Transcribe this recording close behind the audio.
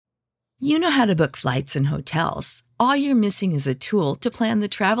You know how to book flights and hotels. All you're missing is a tool to plan the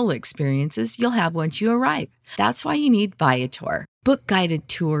travel experiences you'll have once you arrive. That's why you need Viator. Book guided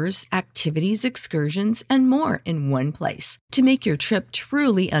tours, activities, excursions, and more in one place to make your trip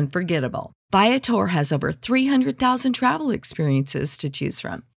truly unforgettable. Viator has over 300,000 travel experiences to choose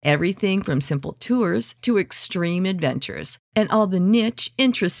from. Everything from simple tours to extreme adventures and all the niche,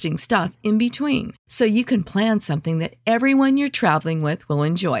 interesting stuff in between. So you can plan something that everyone you're traveling with will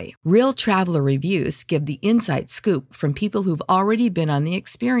enjoy. Real traveler reviews give the inside scoop from people who've already been on the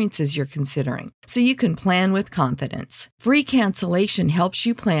experiences you're considering. So you can plan with confidence. Free cancellation helps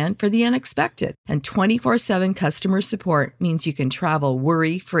you plan for the unexpected. And 24/7 customer support means you can travel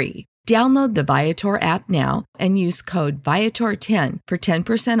worry-free. Download the Viator app now and use code Viator10 for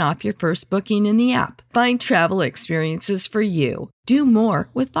 10% off your first booking in the app. Find travel experiences for you. Do more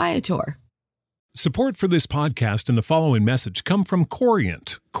with Viator. Support for this podcast and the following message come from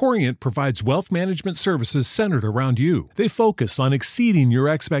Corient. Corient provides wealth management services centered around you. They focus on exceeding your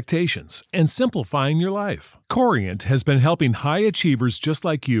expectations and simplifying your life. Corient has been helping high achievers just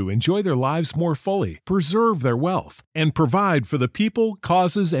like you enjoy their lives more fully, preserve their wealth, and provide for the people,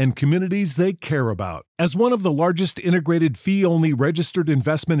 causes, and communities they care about. As one of the largest integrated fee-only registered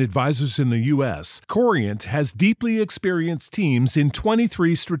investment advisors in the U.S., Corient has deeply experienced teams in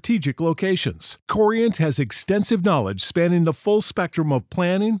 23 strategic locations. Corient has extensive knowledge spanning the full spectrum of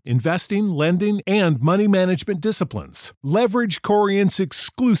planning, investing, lending, and money management disciplines. Leverage Corient's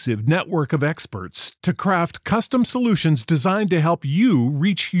exclusive network of experts to craft custom solutions designed to help you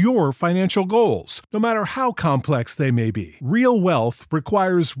reach your financial goals, no matter how complex they may be. Real wealth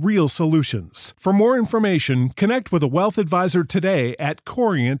requires real solutions. For more information, connect with a wealth advisor today at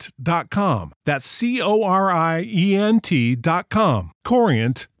Corient.com. That's Corient.com.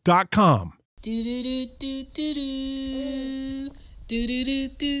 Corient.com. Do do do do do do do do do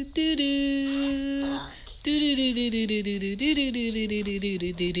do do.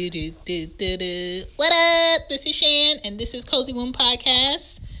 What up? This is Shan, and this is Cozy Womb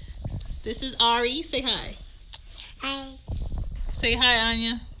Podcast. This is Ari. Say hi. Hi. Say hi,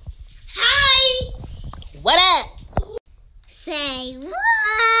 Anya. Hi. What up? Say what?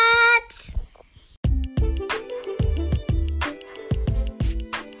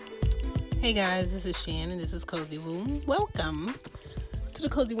 Hey guys, this is Shan, and this is Cozy Womb. Welcome to the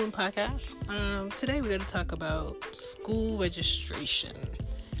Cozy Womb Podcast. Today we're going to talk about school registration,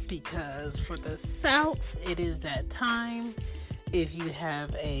 because for the South, it is that time. If you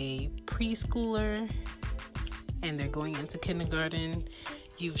have a preschooler and they're going into kindergarten,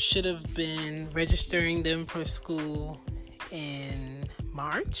 you should have been registering them for school in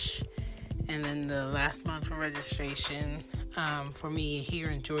March, and then the last month for registration for me here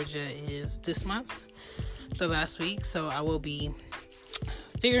in Georgia is this month, the last week. So I will be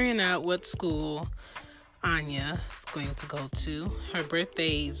figuring out what school Anya is going to go to. Her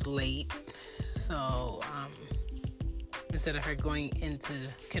birthday's late, so instead of her going into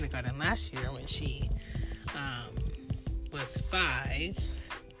kindergarten last year when she was 5,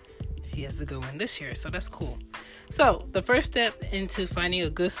 she has to go in this year, so that's cool. So the first step into finding a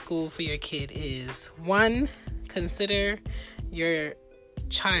good school for your kid is, 1, consider your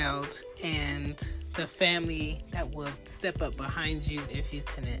child and the family that will step up behind you if you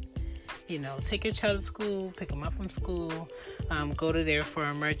couldn't. Take your child to school, pick them up from school, go to there for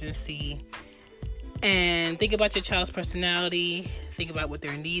emergency, and think about your child's personality. Think about what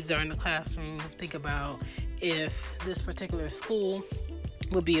their needs are in the classroom. Think about if this particular school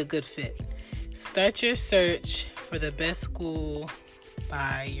would be a good fit. Start your search for the best school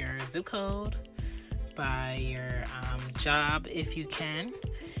by your zip code, by your job if you can,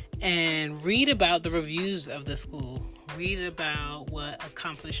 and read about the reviews of the school. Read about what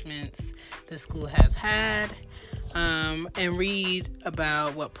accomplishments the school has had, and read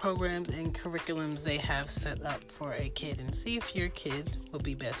about what programs and curriculums they have set up for a kid, and see if your kid will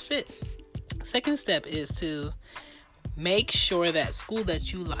be best fit. Second step is to make sure that school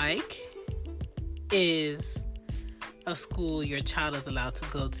that you like is a school your child is allowed to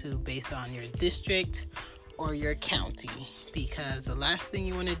go to based on your district or your county, because the last thing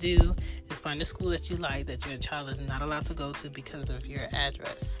you want to do is find a school that you like that your child is not allowed to go to because of your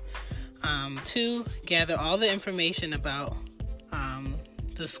address. 2, gather all the information about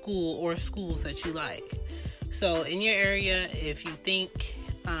the school or schools that you like. So in your area, if you think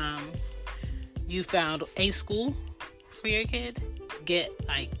you found a school for your kid, get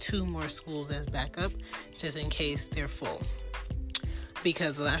like 2 more schools as backup, just in case they're full.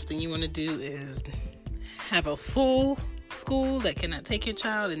 Because the last thing you want to do is have a full school that cannot take your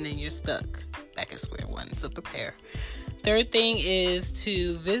child, and then you're stuck back at square one. So prepare Third thing is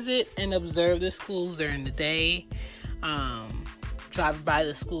to visit and observe the schools during the day. Drive by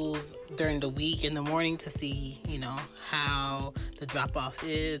the schools during the week in the morning to see, how the drop-off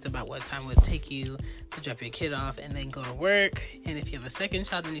is, about what time it would take you to drop your kid off and then go to work. And if you have a second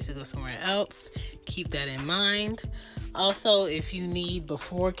child that needs to go somewhere else, keep that in mind. Also, if you need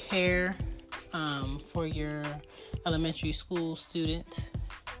before care for your elementary school student,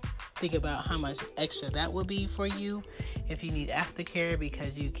 think about how much extra that would be for you. If you need aftercare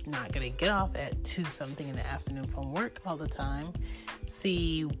because you're not going to get off at 2 something in the afternoon from work all the time,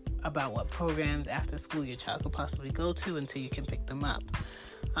 see about what programs after school your child could possibly go to until you can pick them up.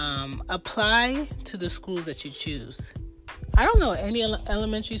 Apply to the schools that you choose. I don't know any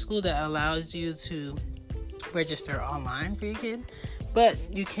elementary school that allows you to register online for your kid, but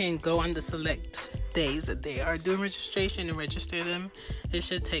you can go on the select days that they are doing registration and register them. It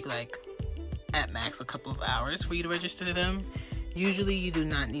should take at max a couple of hours for you to register them. Usually you do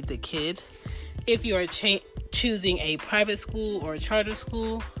not need the kid. If you are choosing a private school or a charter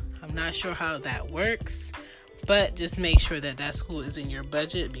school, I'm not sure how that works, but just make sure that school is in your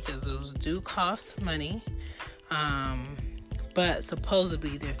budget because those do cost money. But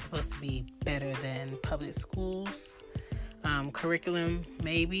supposedly they're supposed to be better than public schools. Curriculum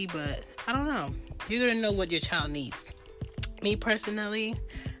maybe, but I don't know. You're going to know what your child needs. Me personally,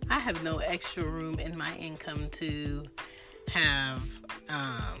 I have no extra room in my income to have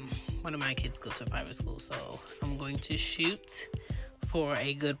one of my kids go to a private school. So I'm going to shoot for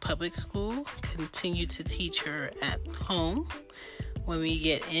a good public school, continue to teach her at home when we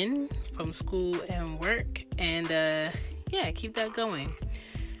get in from school and work, and keep that going.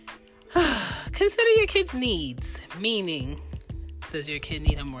 Consider your kid's needs, meaning, does your kid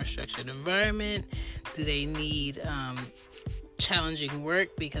need a more structured environment? Do they need challenging work?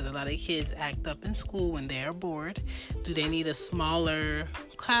 Because a lot of kids act up in school when they are bored. Do they need a smaller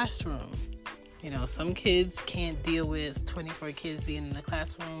classroom? Some kids can't deal with 24 kids being in the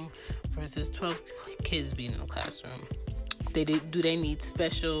classroom versus 12 kids being in the classroom. Do they need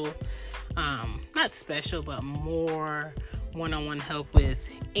special, not special, but more one-on-one help with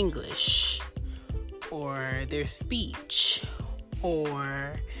English or their speech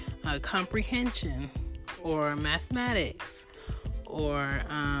or comprehension or mathematics or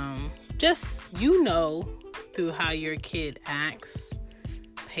just through how your kid acts,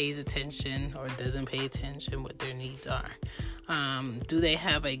 pays attention or doesn't pay attention, what their needs are. Do they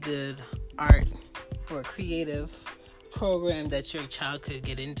have a good art or creative program that your child could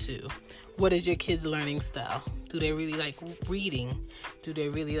get into? What is your kid's learning style? Do they really like reading? Do they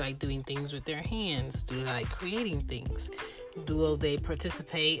really like doing things with their hands? Do they like creating things? Will they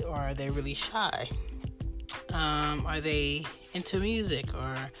participate, or are they really shy? Are they into music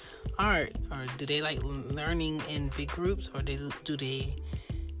or art? Or do they like learning in big groups? Or do they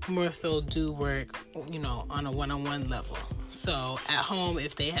more so do work, on a one-on-one level? So at home,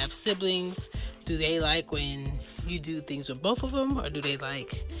 if they have siblings, do they like when you do things with both of them? Or do they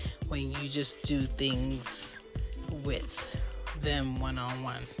like when you just do things with them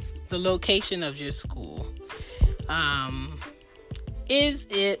one-on-one? The location of your school. Is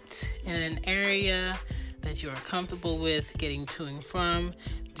it in an area that you are comfortable with getting to and from?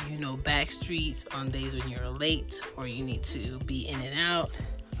 Do you know back streets on days when you're late or you need to be in and out?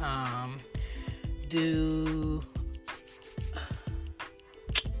 Do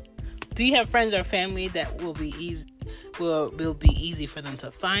you have friends or family that will be easy? Will be easy for them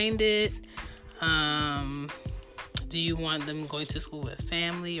to find it? Do you want them going to school with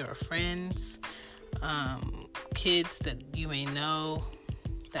family or friends? Kids that you may know,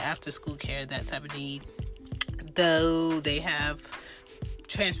 the after school care, that type of need. Though they have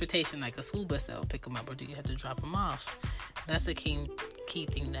transportation like a school bus that will pick them up, or do you have to drop them off? That's a key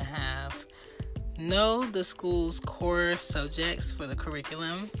thing to have. Know the school's core subjects for the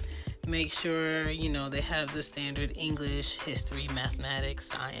curriculum. Make sure, they have the standard English, history, mathematics,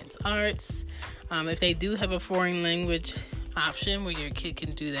 science, arts. If they do have a foreign language option where your kid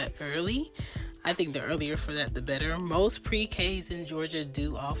can do that early, I think the earlier for that, the better. Most pre-Ks in Georgia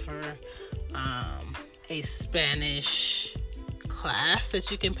do offer a Spanish class that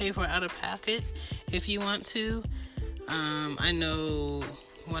you can pay for out of pocket if you want to. I know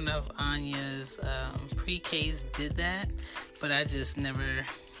one of Anya's pre-Ks did that, but I just never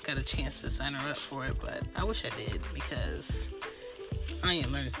got a chance to sign her up for it. But I wish I did, because Anya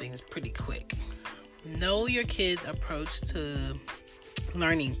learns things pretty quick. Know your kids' approach to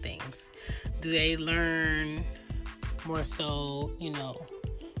learning things. Do they learn more so,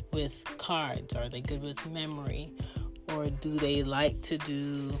 with cards? Are they good with memory? Or do they like to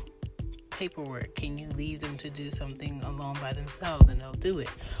do paperwork? Can you leave them to do something alone by themselves and they'll do it?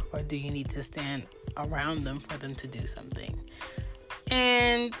 Or do you need to stand around them for them to do something?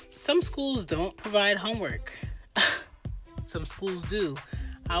 And some schools don't provide homework. Some schools do.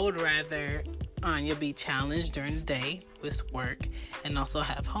 I would rather Anya be challenged during the day with work and also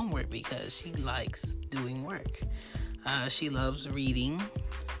have homework because she likes doing work. She loves reading.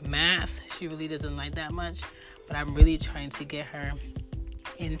 Math, she really doesn't like that much, but I'm really trying to get her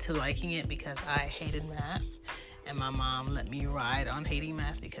into liking it because I hated math, and my mom let me ride on hating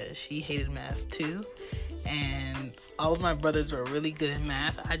math because she hated math too. And all of my brothers were really good at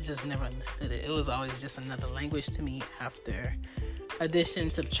math. I just never understood it. It was always just another language to me after addition,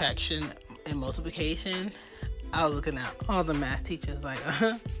 subtraction, and multiplication. I was looking at all the math teachers like,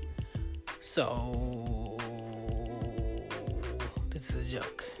 So, this is a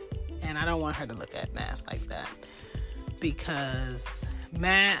joke. And I don't want her to look at math like that, because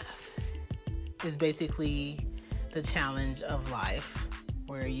math is basically the challenge of life,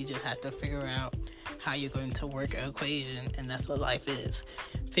 where you just have to figure out how you're going to work an equation, and that's what life is,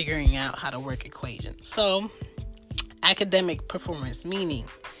 figuring out how to work equations. So, academic performance, meaning,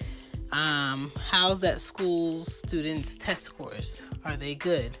 how's that school's students' test scores? Are they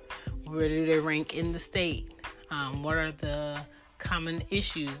good? Where do they rank in the state? What are the common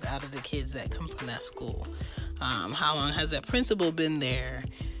issues out of the kids that come from that school? How long has that principal been there?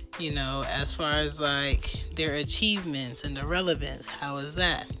 As far as like their achievements and the relevance, how is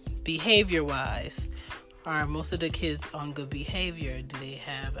that? Behavior-wise, are most of the kids on good behavior? Do they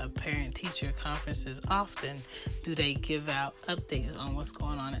have a parent-teacher conferences often? Do they give out updates on what's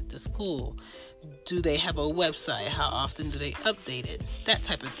going on at the school? Do they have a website? How often do they update it? That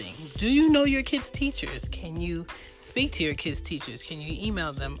type of thing. Do you know your kids' teachers? Can you speak to your kids' teachers? Can you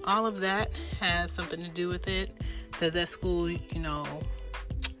email them? All of that has something to do with it. Does that school,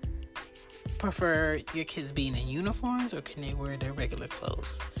 prefer your kids being in uniforms, or can they wear their regular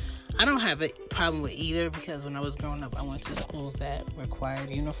clothes? I don't have a problem with either, because when I was growing up, I went to schools that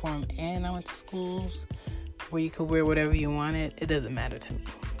required uniform, and I went to schools where you could wear whatever you wanted. It doesn't matter to me.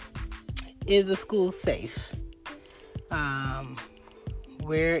 Is the school safe?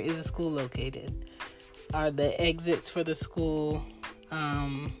 Where is the school located? Are the exits for the school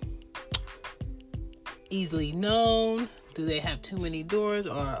easily known? Do they have too many doors,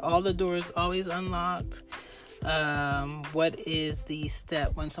 or are all the doors always unlocked? What is the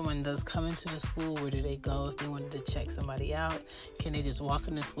step when someone does come into the school? Where do they go if they wanted to check somebody out? Can they just walk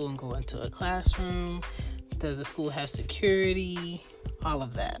into school and go into a classroom? Does the school have security? All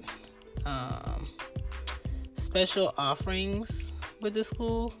of that. Special offerings with the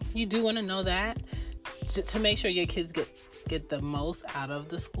school. You do want to know that to make sure your kids get the most out of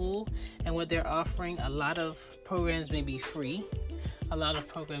the school and what they're offering. A lot of programs may be free. A lot of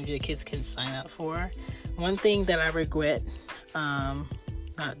programs your kids can sign up for. One thing that I regret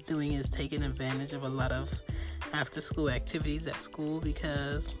not doing is taking advantage of a lot of after-school activities at school,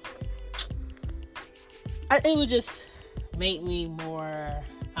 because it would just make me more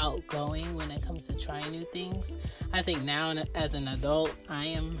outgoing when it comes to trying new things. I think now as an adult, I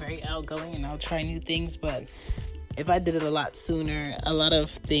am very outgoing and I'll try new things, but if I did it a lot sooner, a lot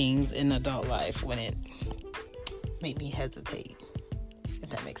of things in adult life wouldn't make me hesitate, if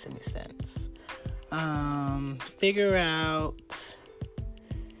that makes any sense. Figure out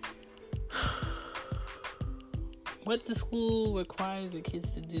what the school requires the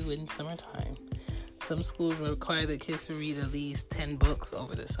kids to do in summertime. Some schools require the kids to read at least 10 books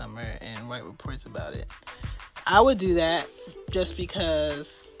over the summer and write reports about it. I would do that just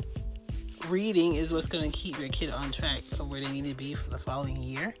because reading is what's going to keep your kid on track of where they need to be for the following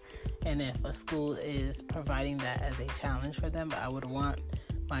year. And if a school is providing that as a challenge for them, I would want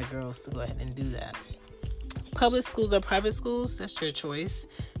my girls to go ahead and do that. Public schools or private schools, that's your choice.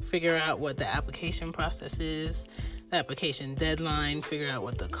 Figure out what the application process is, the application deadline, figure out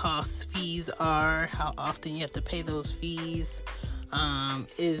what the cost fees are, how often you have to pay those fees.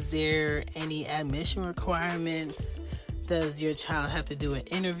 Is there any admission requirements? Does your child have to do an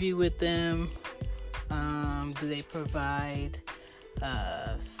interview with them? Do they provide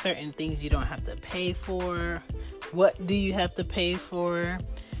certain things you don't have to pay for? What do you have to pay for?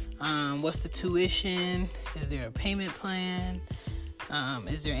 What's the tuition? Is there a payment plan?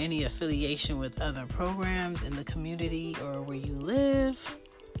 Is there any affiliation with other programs in the community or where you live?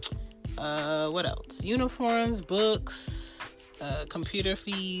 What else? Uniforms, books, computer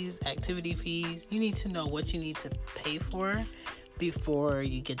fees, activity fees. You need to know what you need to pay for before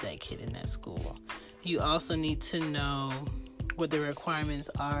you get that kid in that school. You also need to know what the requirements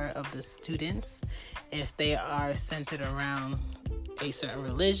are of the students. If they are centered around a certain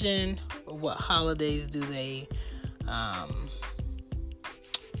religion? Or what holidays do they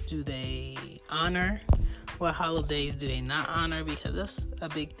honor? What holidays do they not honor? Because that's a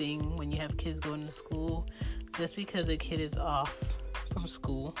big thing when you have kids going to school. Just because a kid is off from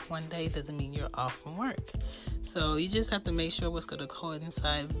school one day doesn't mean you're off from work. So you just have to make sure what's going to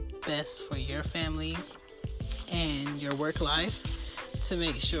coincide best for your family and your work life to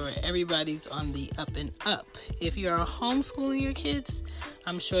make sure everybody's on the up and up. If you are homeschooling your kids,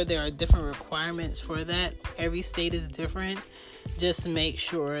 I'm sure there are different requirements for that. Every state is different. Just make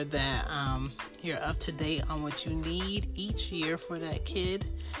sure that you're up to date on what you need each year for that kid.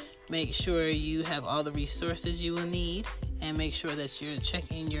 Make sure you have all the resources you will need, and make sure that you're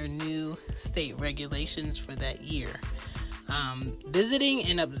checking your new state regulations for that year. Visiting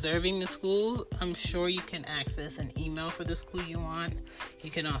and observing the school, I'm sure you can access an email for the school you want.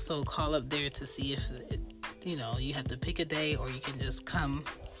 You can also call up there to see if you have to pick a day, or you can just come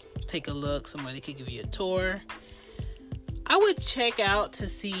take a look. Somebody could give you a tour. I would check out to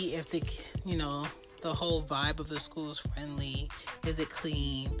see if the whole vibe of the school is friendly. Is it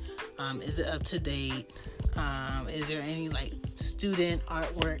clean? Is it up to date? Is there any student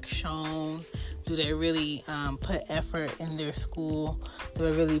artwork shown? Do they really put effort in their school? Do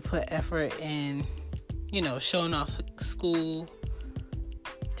they really put effort in, showing off school?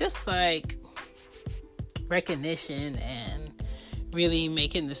 Just recognition and really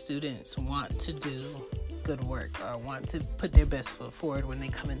making the students want to do good work or want to put their best foot forward when they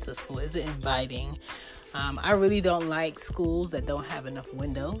come into school. Is it inviting? I really don't like schools that don't have enough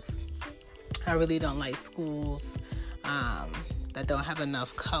windows. I really don't like schools that don't have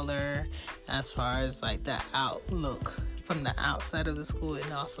enough color as far as the outlook from the outside of the school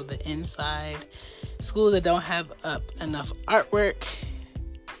and also the inside. Schools that don't have enough artwork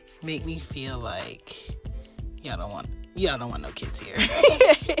make me feel like y'all don't want no kids here.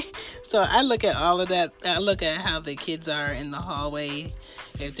 So I look at all of that. I look at how the kids are in the hallway,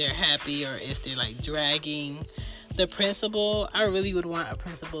 if they're happy or if they're dragging. The principal, I really would want a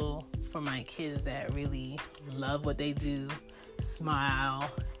principal for my kids that really love what they do, smile,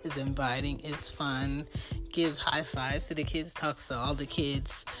 is inviting, is fun, gives high fives to the kids, talks to all the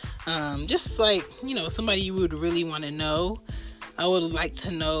kids. Just somebody you would really want to know. I would like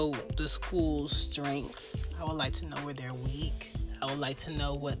to know the school's strengths. I would like to know where they're weak. I would like to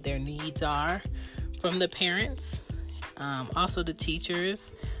know what their needs are from the parents. Also the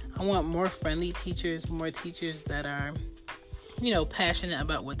teachers. I want more friendly teachers, more teachers that are, passionate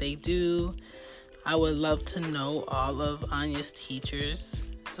about what they do. I would love to know all of Anya's teachers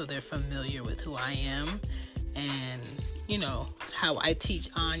so they're familiar with who I am and, how I teach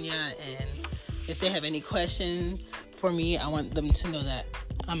Anya. And if they have any questions for me, I want them to know that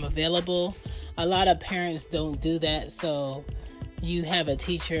I'm available. A lot of parents don't do that, so you have a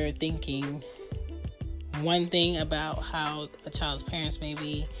teacher thinking one thing about how a child's parents may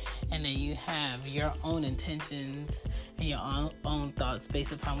be, and then you have your own intentions and your own thoughts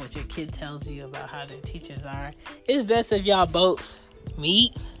based upon what your kid tells you about how their teachers are. It's best if y'all both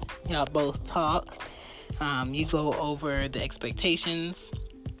meet, y'all both talk, you go over the expectations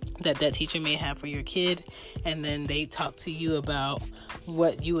that teacher may have for your kid, and then they talk to you about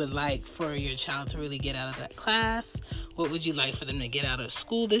what you would like for your child to really get out of that class. What would you like for them to get out of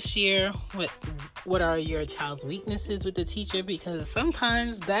school this year? What are your child's weaknesses with the teacher? Because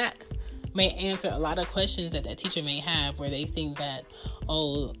sometimes that may answer a lot of questions that teacher may have, where they think that,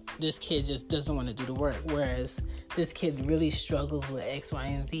 oh, this kid just doesn't want to do the work, whereas this kid really struggles with X, Y,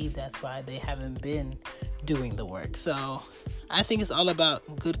 and Z. That's why they haven't been doing the work. So I think it's all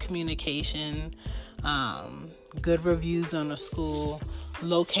about good communication, good reviews on the school,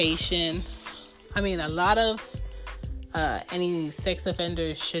 location. I mean, a lot of any sex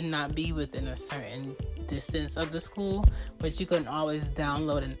offenders should not be within a certain distance of the school, but you can always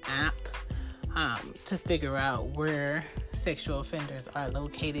download an app to figure out where sexual offenders are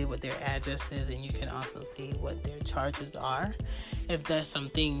located, what their address is, and you can also see what their charges are if that's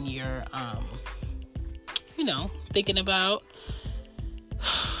something you're thinking about.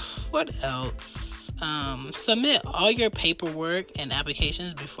 What else? Submit all your paperwork and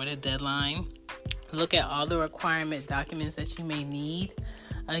applications before the deadline. Look at all the requirement documents that you may need.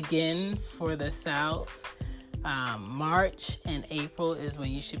 Again, for the South, March and April is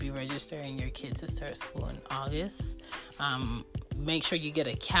when you should be registering your kids to start school in August. Make sure you get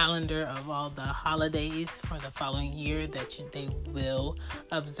a calendar of all the holidays for the following year that they will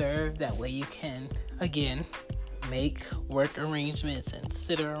observe. That way you can, again, make work arrangements and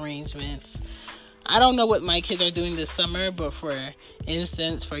sitter arrangements. I don't know what my kids are doing this summer, but for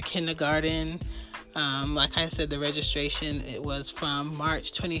instance, for kindergarten, Like I said, the registration, it was from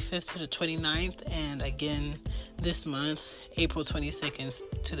March 25th to the 29th, and again this month, April 22nd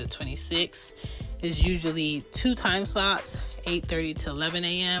to the 26th, is usually 2 time slots, 8:30 to 11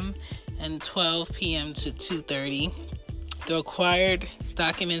 a.m. and 12 p.m. to 2:30. The required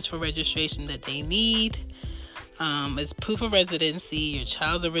documents for registration that they need is proof of residency, your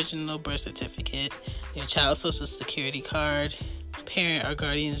child's original birth certificate, your child's social security card, parent or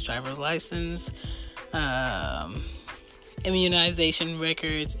guardian's driver's license, immunization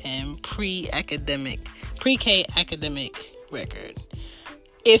records, and pre-K academic record.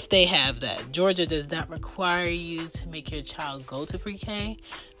 If they have that. Georgia does not require you to make your child go to pre-K,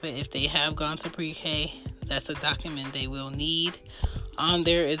 but if they have gone to pre-K, that's a document they will need. On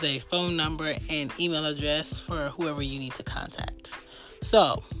there is a phone number and email address for whoever you need to contact.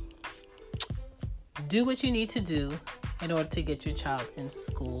 So, do what you need to do in order to get your child into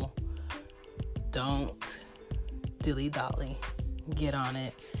school. Don't dilly-dally. Get on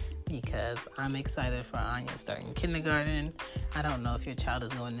it, because I'm excited for Anya starting kindergarten. I don't know if your child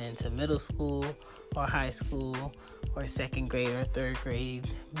is going into middle school or high school or second grade or third grade.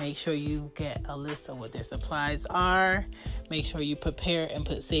 Make sure you get a list of what their supplies are. Make sure you prepare and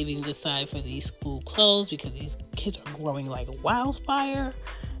put savings aside for these school clothes, because these kids are growing like wildfire.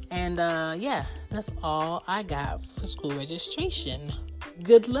 And that's all I got for school registration.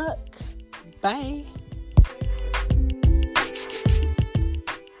 Good luck. Bye.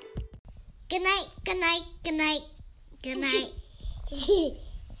 Good night, good night, good night, good night.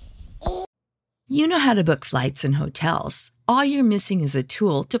 You know how to book flights and hotels. All you're missing is a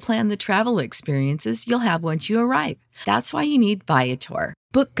tool to plan the travel experiences you'll have once you arrive. That's why you need Viator.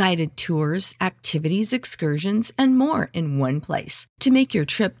 Book guided tours, activities, excursions, and more in one place to make your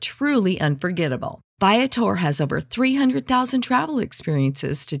trip truly unforgettable. Viator has over 300,000 travel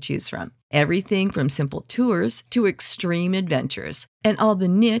experiences to choose from. Everything from simple tours to extreme adventures, and all the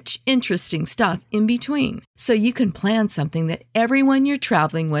niche, interesting stuff in between. So you can plan something that everyone you're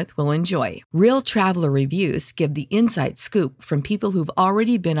traveling with will enjoy. Real traveler reviews give the inside scoop from people who've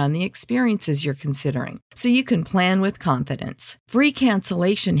already been on the experiences you're considering. So you can plan with confidence. Free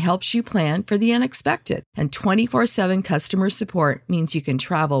cancellation helps you plan for the unexpected. And 24/7 customer support means you can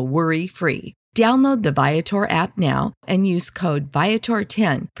travel worry-free. Download the Viator app now and use code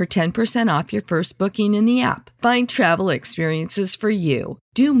Viator10 for 10% off your first booking in the app. Find travel experiences for you.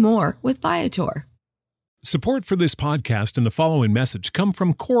 Do more with Viator. Support for this podcast and the following message come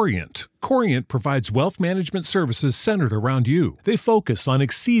from Corient. Corient provides wealth management services centered around you. They focus on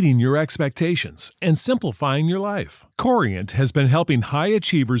exceeding your expectations and simplifying your life. Corient has been helping high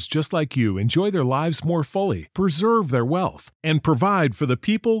achievers just like you enjoy their lives more fully, preserve their wealth, and provide for the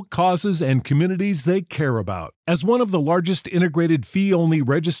people, causes, and communities they care about. As one of the largest integrated fee-only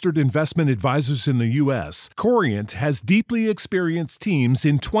registered investment advisors in the U.S., Corient has deeply experienced teams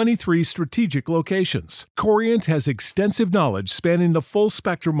in 23 strategic locations. Corient has extensive knowledge spanning the full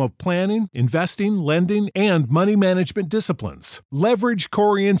spectrum of planning, investing, lending, and money management disciplines. Leverage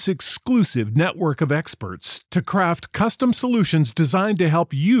Corient's exclusive network of experts to craft custom solutions designed to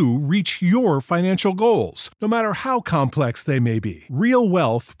help you reach your financial goals, no matter how complex they may be. Real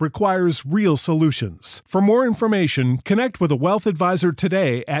wealth requires real solutions. For more information, connect with a wealth advisor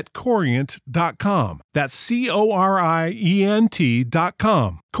today at Corient.com. That's Corient.com.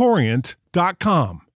 Corient.com.